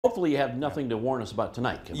Hopefully you have nothing to warn us about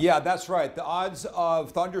tonight, Kim. Yeah, that's right. The odds of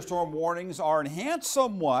thunderstorm warnings are enhanced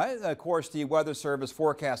somewhat. Of course, the Weather Service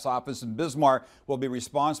Forecast Office in Bismarck will be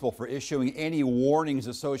responsible for issuing any warnings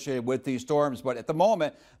associated with these storms. But at the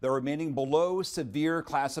moment, they're remaining below severe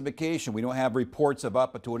classification. We don't have reports of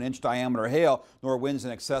up to an inch diameter hail, nor winds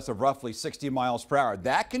in excess of roughly 60 miles per hour.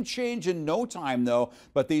 That can change in no time, though.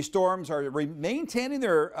 But these storms are maintaining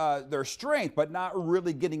their strength, but not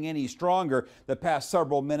really getting any stronger the past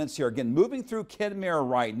several minutes here. Again, moving through Kenmare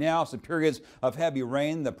right now, some periods of heavy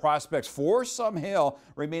rain. The prospects for some hail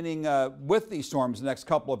remaining with these storms the next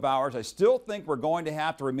couple of hours. I still think we're going to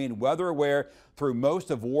have to remain weather aware through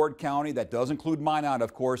most of Ward County. That does include Minot,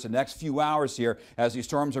 of course, the next few hours here as these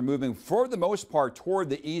storms are moving for the most part toward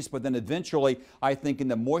the east, but then eventually, I think, in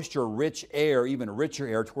the moisture-rich air, even richer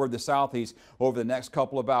air toward the southeast over the next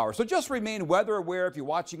couple of hours. So just remain weather aware if you're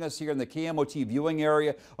watching us here in the KMOT viewing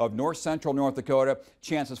area of north central North Dakota.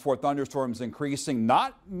 Chances for thunderstorms increasing.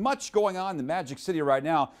 Not much going on in the Magic City right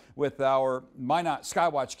now with our Minot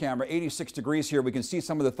Skywatch camera. 86 degrees here. We can see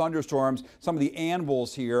some of the thunderstorms, some of the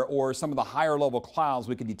anvils here, or some of the higher level clouds.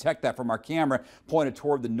 We can detect that from our camera pointed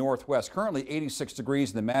toward the northwest. Currently 86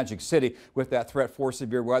 degrees in the Magic City with that threat for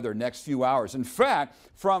severe weather next few hours. In fact,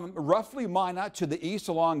 from roughly Minot to the east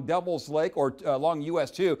along Devil's Lake or along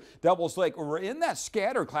US 2, Devil's Lake, we're in that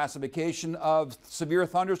scattered classification of severe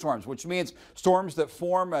thunderstorms, which means storms that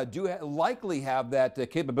form do likely have that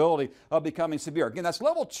capability of becoming severe. Again, that's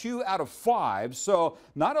level 2 out of 5, so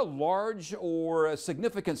not a large or a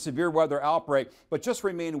significant severe weather outbreak, but just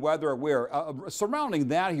remain weather aware. Surrounding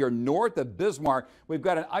that here, north of Bismarck, we've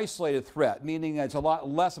got an isolated threat, meaning it's a lot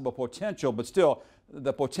less of a potential, but still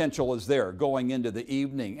the potential is there going into the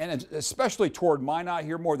evening, and especially toward Minot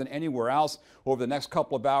here more than anywhere else over the next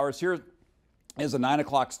couple of hours. Here is a 9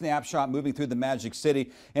 o'clock snapshot moving through the Magic City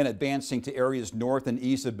and advancing to areas north and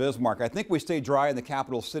east of Bismarck. I think we stay dry in the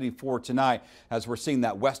capital city for tonight as we're seeing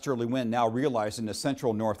that westerly wind now realized into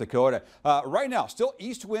central North Dakota. Right now, still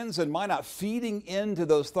east winds and Minot feeding into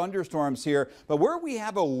those thunderstorms here. But where we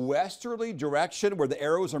have a westerly direction where the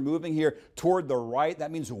arrows are moving here toward the right,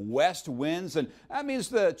 that means west winds, and that means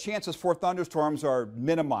the chances for thunderstorms are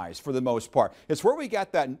minimized for the most part. It's where we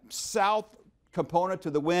got that south component to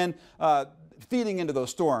the wind feeding into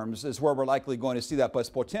those storms is where we're likely going to see that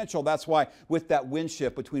bus potential. That's why with that wind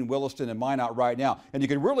shift between Williston and Minot right now. And you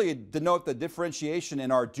can really denote the differentiation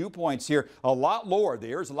in our dew points here a lot lower. The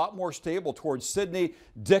air is a lot more stable towards Sidney,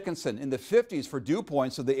 Dickinson in the 50s for dew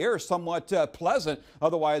points. So the air is somewhat pleasant.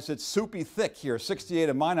 Otherwise, it's soupy thick here, 68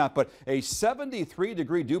 in Minot, but a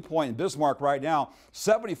 73-degree dew point in Bismarck right now,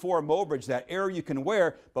 74 in Mobridge. That air you can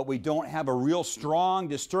wear, but we don't have a real strong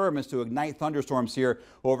disturbance to ignite thunderstorms here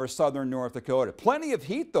over southern North Dakota. Plenty of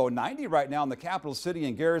heat, though. 90 right now in the capital city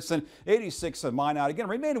in Garrison, 86 in Minot. Again,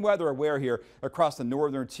 remain weather aware here across the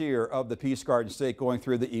northern tier of the Peace Garden State going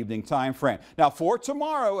through the evening time frame. Now, for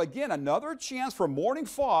tomorrow, again, another chance for morning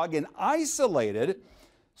fog and isolated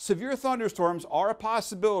severe thunderstorms are a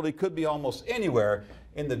possibility. Could be almost anywhere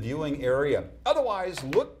in the viewing area. Otherwise,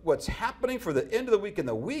 look what's happening for the end of the week and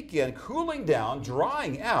the weekend. Cooling down,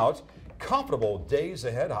 drying out, comfortable days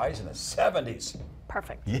ahead, highs in the 70s.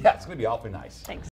 Perfect. Yeah, it's going to be awfully nice. Thanks.